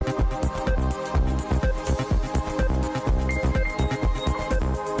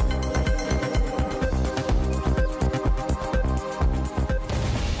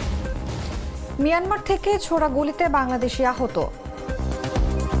Myanmar থেকে ছোড়া গুলিতে বাংলাদেশি আহত।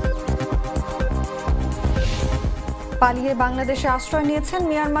 পালিয়ে বাংলাদেশে আশ্রয় নিয়েছেন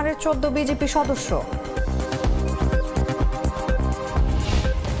মিয়ানমারের 14 বিজেপি সদস্য।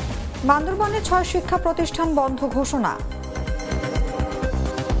 বান্দরবানে 6 শিক্ষা প্রতিষ্ঠান বন্ধ ঘোষণা।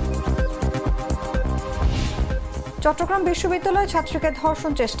 চট্টগ্রাম বিশ্ববিদ্যালয় ছাত্রীকে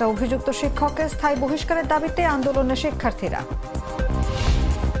ধর্ষণ চেষ্টা, অভিযুক্ত শিক্ষককে স্থায়ী বহিষ্কারের দাবিতে আন্দোলনে শিক্ষার্থীরা।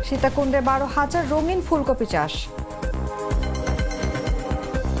 সীতাকুণ্ডে 12,000 রঙিন ফুলকপি চাষ।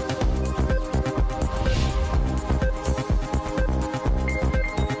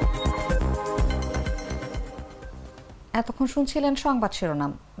 এতক্ষণ শুনছিলেন সংবাদ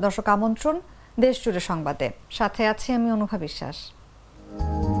শিরোনাম। দর্শক, আমন্ত্রণ দেশ জুড়ে সংবাদে, সাথে আছি আমি অনুভা বিশ্বাস।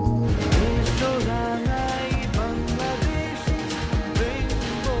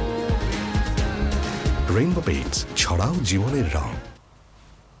 রেইনবো পেইন্টস, ছড়াও জীবনের রং।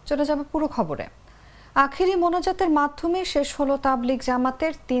 চলে যাব পুরো খবরে। আখেরি মোনাজাতের মাধ্যমে শেষ হলো তাবলিগ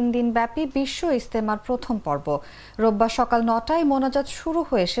জামাতের 3 দিন ব্যাপী বিশ্ব ইজতেমার প্রথম পর্ব। রোববার সকাল 9টায় মোনাজাত শুরু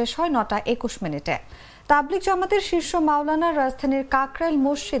হয়ে শেষ হয় 9:21। তাবলিগ জামাতের শীর্ষ মাওলানা রাজধানীর কাকরাইল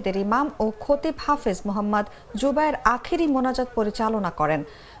মসজিদের ইমাম ও খতিব হাফেজ মোহাম্মদ জুবায়ের আখেরি মোনাজাত পরিচালনা করেন।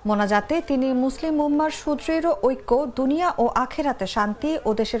 মোনাজাতে তিনি মুসলিম উম্মার সুদৃঢ় ঐক্য, দুনিয়া ও আখেরাতে শান্তি ও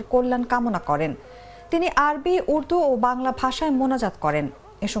দেশের কল্যাণ কামনা করেন। তিনি আরবি, উর্দু ও বাংলা ভাষায় মোনাজাত করেন।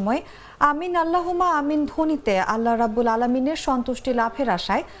 এ সময় আমিন আল্লাহুম্মা আমিন ধ্বনিতে আল্লাহ রাব্বুল আলামিনের সন্তুষ্টি লাভের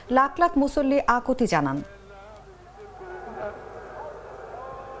আশায় লাখ লাখ মুসল্লি আকুতি জানান।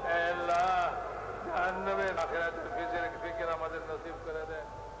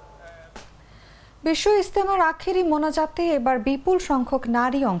 বিশ্ব ইজতেমার আখেরি মোনাজাতে এবার বিপুল সংখ্যক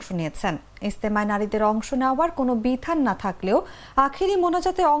নারী অংশ নিয়েছেন। ইজতেমায় নারীদের অংশ নেওয়ার কোনো বিধান না থাকলেও আখেরি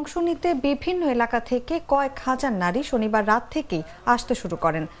মোনাজাতে অংশ নিতে বিভিন্ন এলাকা থেকে কয়েক হাজার নারী শনিবার রাত থেকেই আসতে শুরু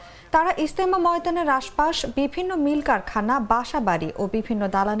করেন। তারা ইজতেমা ময়দানের আশপাশ বিভিন্ন মিল কারখানা, বাসা বাড়ি ও বিভিন্ন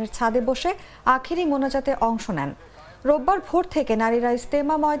দালানের ছাদে বসে আখেরি মোনাজাতে অংশ নেন। রোববার ভোর থেকে নারীরা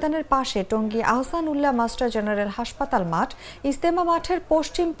ইজতেমা ময়দানের পাশে টঙ্গী আহসান উল্লাহ মাস্টার জেনারেল হাসপাতাল মাঠ, ইজতেমা মাঠের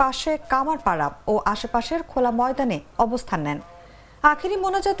পশ্চিম পাশে কামারপাড়া ও আশেপাশের খোলা ময়দানে অবস্থান নেন। আখেরি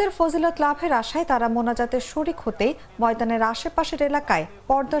মোনাজাতের ফজিলত লাভের আশায় তারা মোনাজাতের শরিক হতেই ময়দানের আশেপাশের এলাকায়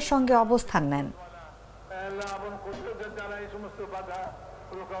পর্দার সঙ্গে অবস্থান নেন।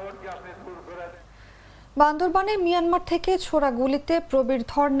 বান্দরবানে মিয়ানমার থেকে ছোড়া গুলিতে প্রবীর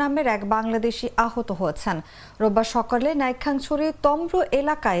ধর নামের এক বাংলাদেশি আহত হয়েছেন। রোববার সকালে নাইখাংছড়ি তম্রু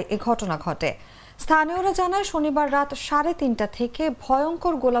এলাকায় এ ঘটনা ঘটে। স্থানীয়রা জানায়, শনিবার রাত 3:30 থেকে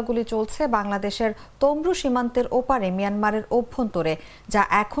ভয়ঙ্কর গোলাগুলি চলছে বাংলাদেশের তম্রু সীমান্তের ওপারে মিয়ানমারের অভ্যন্তরে, যা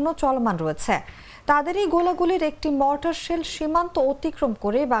এখনও চলমান রয়েছে। তাদের এই গোলাগুলির একটি মর্টার শেল সীমান্ত অতিক্রম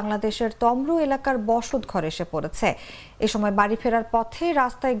করে বাংলাদেশের তম্রু এলাকার বসত ঘরে এসে পড়েছে। এ সময় বাড়ি ফেরার পথে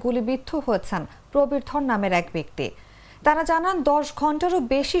রাস্তায় গুলিবিদ্ধ হয়েছেন প্রবীর ধর নামের এক ব্যক্তি। তারা জানান, 10 ঘন্টারও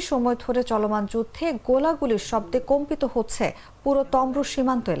বেশি সময় ধরে চলমান যুদ্ধে গোলাগুলির শব্দে কম্পিত হচ্ছে পুরো তম্রু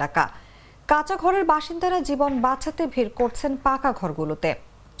সীমান্ত এলাকা। কাঁচা ঘরের বাসিন্দারা জীবন বাঁচাতে ভিড় করছেন পাকা ঘরগুলোতে।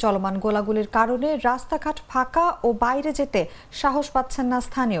 চলমান গোলাগুলির কারণে রাস্তাঘাট ফাঁকা ও বাইরে যেতে সাহস পাচ্ছেন না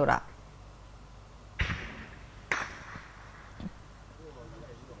স্থানীয়রা।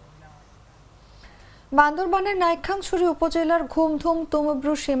 বান্দরবানের নাইখাংছড়ি উপজেলার ঘুমধুম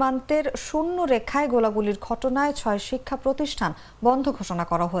তমব্রু সীমান্তের শূন্য রেখায় গোলাগুলির ঘটনায় 6 শিক্ষা প্রতিষ্ঠান বন্ধ ঘোষণা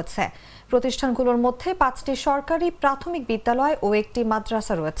করা হয়েছে। প্রতিষ্ঠানগুলোর মধ্যে 5টি সরকারি প্রাথমিক বিদ্যালয় ও একটি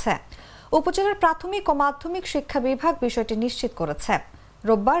মাদ্রাসা রয়েছে। উপজেলার প্রাথমিক ও মাধ্যমিক শিক্ষা বিভাগ বিষয়টি নিশ্চিত করেছে।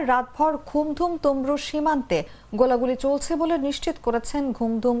 রোববার রাতভর ঘুমধুম তমব্রু সীমান্তে গোলাগুলি চলছে বলে নিশ্চিত করেছেন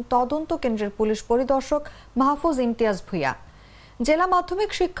ঘুমধুম তদন্ত কেন্দ্রের পুলিশ পরিদর্শক মাহফুজ ইমতিয়াজ ভুইয়া। জেলা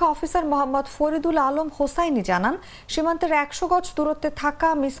মাধ্যমিক শিক্ষা অফিসার মোহাম্মদ ফরিদুল আলম হোসাইনি জানান, সীমান্তের 100 গজ দূরত্বে থাকা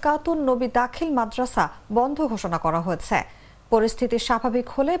মিসকাতুন নবী দাখিল মাদ্রাসা বন্ধ ঘোষণা করা হয়েছে। পরিস্থিতি স্বাভাবিক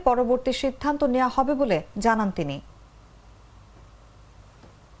হলে পরবর্তী সিদ্ধান্ত নেওয়া হবে বলে জানান তিনি।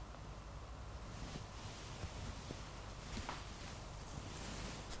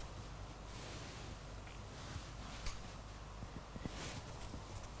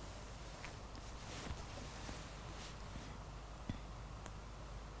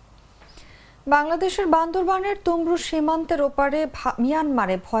 বাংলাদেশের বান্দরবানের তমব্রু সীমান্তের ওপারে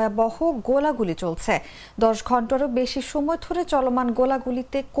মিয়ানমারে ভয়াবহ গোলাগুলি চলছে। 10 ঘন্টারও বেশি সময় ধরে চলমান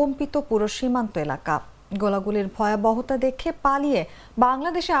গোলাগুলিতে কম্পিত পুরো সীমান্ত এলাকা। গোলাগুলির ভয়াবহতা দেখে পালিয়ে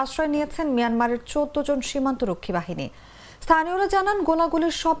বাংলাদেশে আশ্রয় নিয়েছেন মিয়ানমারের 14 জন সীমান্তরক্ষী বাহিনী। স্থানীয়রা জানান,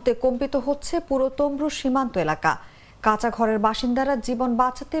 গোলাগুলির শব্দে কম্পিত হচ্ছে পুরো তমব্রু সীমান্ত এলাকা। কাঁচা ঘরের বাসিন্দারা জীবন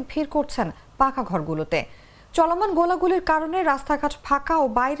বাঁচাতে ভিড় করছেন পাকা ঘরগুলোতে। চলমান গোলাগুলির কারণে রাস্তাঘাট ফাঁকা ও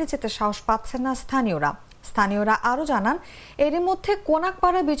বাইরে যেতে সাহস পাচ্ছেন না স্থানীয়রা। স্থানীয়রা আরও জানান, এরই মধ্যে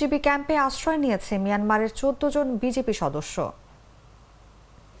কোনাকপাড়া বিজেপি ক্যাম্পে আশ্রয় নিয়েছে মিয়ানমারের 14 জন বিজেপি সদস্য।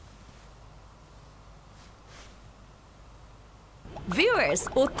 ভিউয়ার্স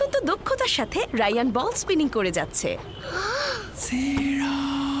অত্যন্ত দক্ষতার সাথে রায়ান বল স্পিনিং করে যাচ্ছে।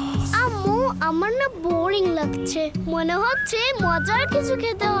 আম্মু, আমার না বোরিং লাগছে, মনে হচ্ছে মজার কিছু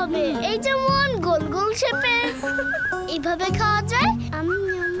খেতে হবে। এই যেমন গোল গোল শেপের, এইভাবে খাওয়া যায়,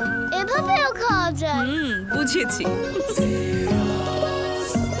 এভাবেও খাওয়া যায়। বুঝেছি।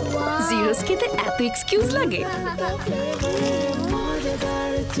 জিরোস খেতে এত এক্সকিউজ লাগে?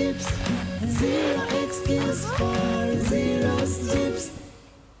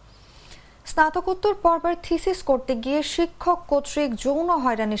 স্নাতকোত্তর পর্বের থিসিস করতে গিয়ে শিক্ষক কর্তৃক যৌন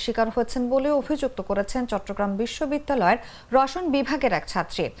হয়রানির শিকার হয়েছেন বলে অভিযুক্ত করেছেন চট্টগ্রাম বিশ্ববিদ্যালয়ের রসায়ন বিভাগের এক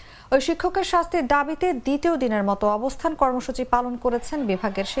ছাত্রী। ওই শিক্ষকের শাস্তির দাবিতে দ্বিতীয় দিনের মতো অবস্থান কর্মসূচি পালন করেছেন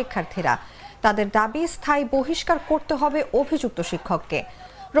বিভাগের শিক্ষার্থীরা। তাদের দাবি, স্থায়ী বহিষ্কার করতে হবে অভিযুক্ত শিক্ষককে।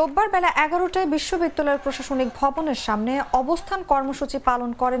 রোববার বেলা 11টায় বিশ্ববিদ্যালয়ের প্রশাসনিক ভবনের সামনে অবস্থান কর্মসূচি পালন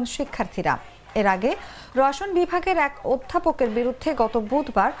করেন শিক্ষার্থীরা। এর আগে রসায়ন বিভাগের এক অধ্যাপকের বিরুদ্ধে গত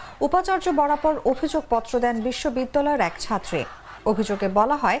বুধবার উপাচার্য বরাবর অভিযোগপত্র দেন বিশ্ববিদ্যালয়ের এক ছাত্রী। অভিযোগে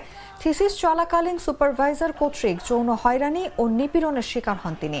বলা হয়, থিসিস চলাকালীন সুপারভাইজার কর্তৃক যৌন হয়রানি ও নিপীড়নের শিকার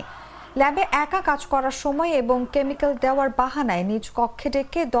হন তিনি। ল্যাবে একা কাজ করার সময় এবং কেমিক্যাল দেওয়ার বাহানায় নিজ কক্ষে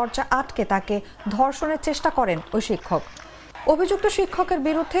ডেকে দরজা আটকে তাকে ধর্ষণের চেষ্টা করেন ওই শিক্ষক। অভিযুক্ত শিক্ষকের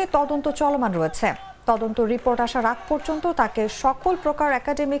বিরুদ্ধে তদন্ত চলমান রয়েছে। তদন্ত রিপোর্ট আসার আগ পর্যন্ত তাকে সকল প্রকার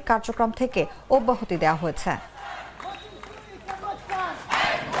একাডেমিক কার্যক্রম থেকে অব্যাহতি দেওয়া হয়েছে।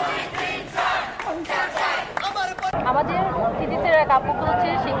 আমাদের থিসিসের এক আপত্তি হচ্ছে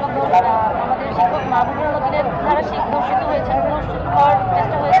আমাদের শিক্ষক মাহবুবুল মতিনের দ্বারা ধর্ষিত হয়েছে,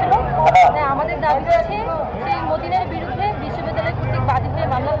 চেষ্টা হয়েছিল। তাই আমাদের দাবি হচ্ছে সেই মতিনের বিরুদ্ধে বিশ্ববিদ্যালয় কর্তৃক বাদী হয়ে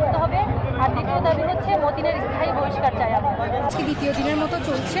মামলা করতে হবে। আর দ্বিতীয় দাবি হচ্ছে মতিনের স্থায়ী বহিষ্কার চাই আমরা। আজকে দ্বিতীয় দিনের মতো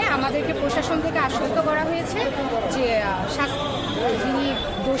চলছে। আমাদেরকে প্রশাসন থেকে আশ্বস্ত করা হয়েছে যে যিনি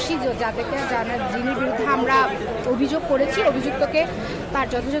দোষী যিনি বিরুদ্ধে আমরা অভিযোগ করেছি, অভিযুক্তকে তার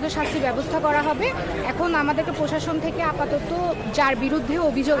যথাযথ শাস্তির ব্যবস্থা করা হবে। এখন আমাদেরকে প্রশাসন থেকে আপাতত যার বিরুদ্ধে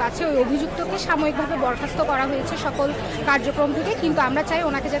অভিযোগ আছে ওই অভিযুক্তকে সাময়িকভাবে বরখাস্ত করা হয়েছে সকল কার্যক্রম থেকে, কিন্তু আমরা চাই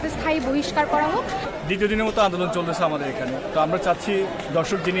ওনাকে যাতে স্থায়ী বহিষ্কার করা হোক। দ্বিতীয় দিনের মতো আন্দোলন চলতেছে আমাদের এখানে। তো আমরা চাচ্ছি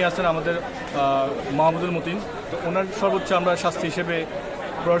দর্শক যিনি আছেন আমাদের মাহমুদুল মতিন, তো ওনার সর্বোচ্চ আমরা শাস্তি হিসেবে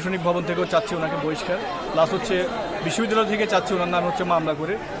প্রশাসনিক ভবন থেকেও চাচ্ছি ওনাকে বহিষ্কার, প্লাস হচ্ছে বিশ্ববিদ্যালয় থেকে চাচ্ছি ওনার নামে হচ্ছে মামলা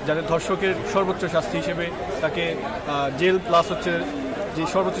করে যাতে ধর্ষকের সর্বোচ্চ শাস্তি হিসেবে তাকে জেল প্লাস হচ্ছে যে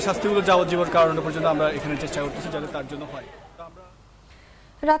সর্বোচ্চ শাস্তিগুলো যাবজ্জীবন কারণ পর্যন্ত আমরা এখানে চেষ্টা করতেছি যাতে তার জন্য হয়।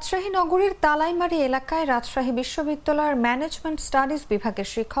 রাজশাহী নগরীর তালাইমারী এলাকায় রাজশাহী বিশ্ববিদ্যালয়ের ম্যানেজমেন্ট স্টাডিজ বিভাগের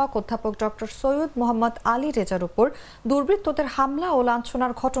শিক্ষক অধ্যাপক ডক্টর সৈয়দ মোহাম্মদ আলী রেজার উপর দুর্বৃত্তদের হামলা ও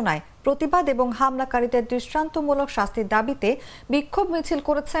লাঞ্ছনার ঘটনায় প্রতিবাদ এবং হামলাকারীদের দৃষ্টান্তমূলক শাস্তির দাবিতে বিক্ষোভ মিছিল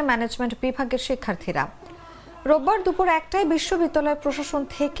করেছে ম্যানেজমেন্ট বিভাগের শিক্ষার্থীরা। রোববার দুপুর 1টায় বিশ্ববিদ্যালয় প্রশাসন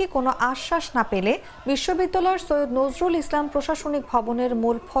থেকে কোনো আশ্বাস না পেলে বিশ্ববিদ্যালয়ের সৈয়দ নজরুল ইসলাম প্রশাসনিক ভবনের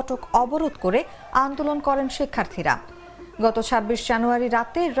মূল ফটক অবরোধ করে আন্দোলন করেন শিক্ষার্থীরা। গত 26 জানুয়ারি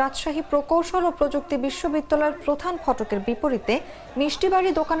রাতে রাজশাহী প্রকৌশল ও প্রযুক্তি বিশ্ববিদ্যালয়ের প্রধান ফটকের বিপরীতে মিষ্টিবাড়ি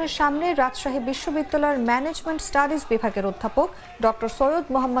দোকানের সামনে রাজশাহী বিশ্ববিদ্যালয়ের ম্যানেজমেন্ট স্টাডিজ বিভাগের অধ্যাপক ডক্টর সৈয়দ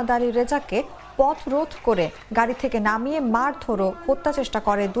মোহাম্মদ আলী রেজাকে পথ রোধ করে গাড়ি থেকে নামিয়ে মারধর ও হত্যা চেষ্টা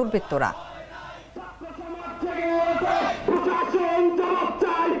করে দুর্বৃত্তরা।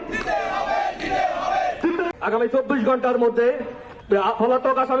 আগামী 24 ঘন্টার মধ্যে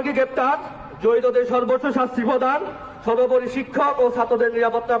পলাতক আসামিকে গ্রেপ্তার, জড়িতদের সর্বোচ্চ শাস্তি প্রদান, সর্বোপরি শিক্ষক ও ছাত্রদের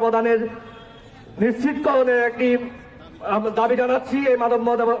নিরাপত্তা প্রদানের নিশ্চিতকরণের একটি দাবি জানাচ্ছি এই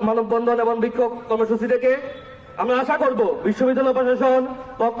মানববন্ধন এবং বিক্ষোভ কর্মসূচি থেকে। আমরা আশা করব বিশ্ববিদ্যালয় প্রশাসন,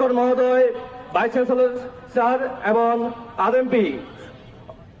 প্রক্টর মহোদয়, ভাইস চ্যান্সেলর স্যার এবং আরএমপি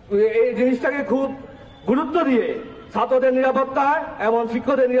এই জিনিসটাকে খুব গুরুত্ব দিয়ে ছাত্রদের নিরাপত্তা এবং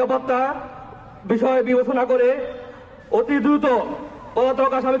শিক্ষকদের নিরাপত্তা বিষয়ে বিবেচনা করে অতি দ্রুত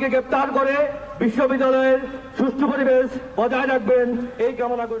পলাতক আসামিকে গ্রেপ্তার করে বিশ্ববিদ্যালয়ের সুষ্ঠু পরিবেশ বজায় রাখবেন এই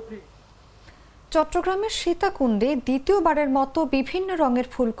কামনা করছি। চট্টগ্রামের সীতাকুণ্ডে দ্বিতীয়বারের মতো বিভিন্ন রঙের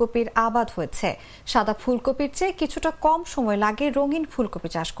ফুলকপির আবাদ হয়েছে। সাদা ফুলকপির চেয়ে কিছুটা কম সময় লাগে রঙিন ফুলকপি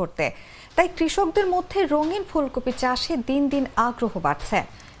চাষ করতে, তাই কৃষকদের মধ্যে রঙিন ফুলকপি চাষে দিন দিন আগ্রহ বাড়ছে।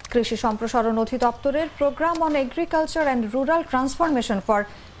 কৃষি সম্প্রসারণ অধিদপ্তরের programme on agriculture and rural transformation for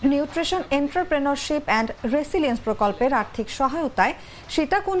nutrition entrepreneurship and resilience প্রকল্পের আর্থিক সহায়তায়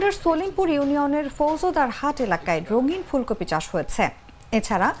সীতাকুণ্ডের সলিমপুর ইউনিয়নের ফৌজদার হাট এলাকায় রঙিন ফুলকপি চাষ হয়েছে।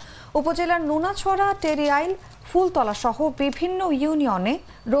 এছাড়া উপজেলার নুনাছড়া, টেরিয়াইল, ফুলতলা সহ বিভিন্ন ইউনিয়নে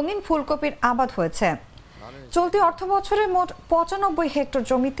রঙিন ফুলকপির আবাদ হয়েছে। চলতি অর্থবছরে মোট ৯৫ হেক্টর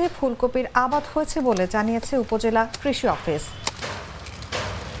জমিতে ফুলকপির আবাদ হয়েছে বলে জানিয়েছে উপজেলা কৃষি অফিস।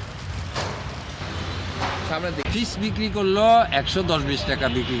 পিস বিক্রি করলো ১১০-২০ টাকা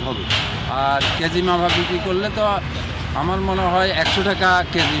বিক্রি হবে, আর কেজি মাভা বিক্রি করলে তো আমার মনে হয় ১০০ টাকা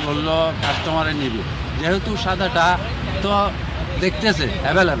কেজি বললো কাস্টমারে নিবে। যেহেতু সাদাটা তো দেখতেছে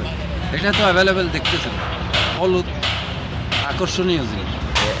অ্যাভেলেবেল, এটা তো অ্যাভেলেবেল দেখতেছে, হলুদ আকর্ষণীয় জিনিস।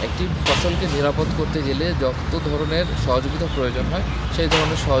 একটি ফসলকে নিরাপদ করতে গেলে যত ধরনের সহযোগিতা প্রয়োজন হয় সেই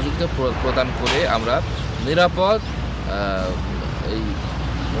ধরনের সহযোগিতা প্রদান করে আমরা নিরাপদ এই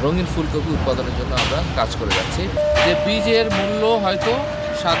রঙিন ফুলকপি উৎপাদনের জন্য আমরা কাজ করে যাচ্ছি। যে বীজের মূল্য হয়তো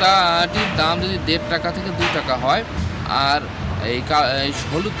সাদাটির দাম যদি ১.৫ টাকা থেকে ২ টাকা হয়, আর এই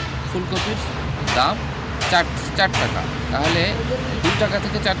হলুদ ফুলকপির দাম ৪ টাকা, তাহলে ২ টাকা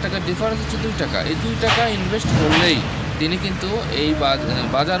থেকে ৪ টাকার ডিফারেন্স হচ্ছে ২ টাকা। এই ২ টাকা ইনভেস্ট করলেই তিনি কিন্তু এই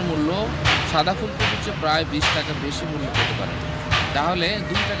বাজার মূল্য সাদা ফুলকপির চেয়ে প্রায় ২০ টাকা বেশি মূল্য পেতে পারেন। তাহলে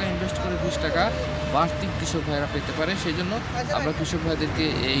 ২ টাকা ইনভেস্ট করে ২০ টাকা বাড়তি কৃষক ভাইরা পেতে পারে। সেই জন্য আমরা কৃষক ভাইদেরকে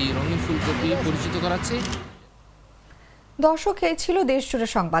এই রঙিন ফুলকপি পরিচিত করাচ্ছি। দর্শক, এই ছিল দেশ জুড়ে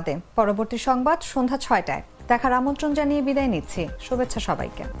সংবাদে। পরবর্তী সংবাদ সন্ধ্যা ৬টায় দেখার আমন্ত্রণ জানিয়ে বিদায় নিচ্ছি। শুভেচ্ছা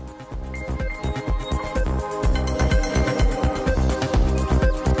সবাইকে।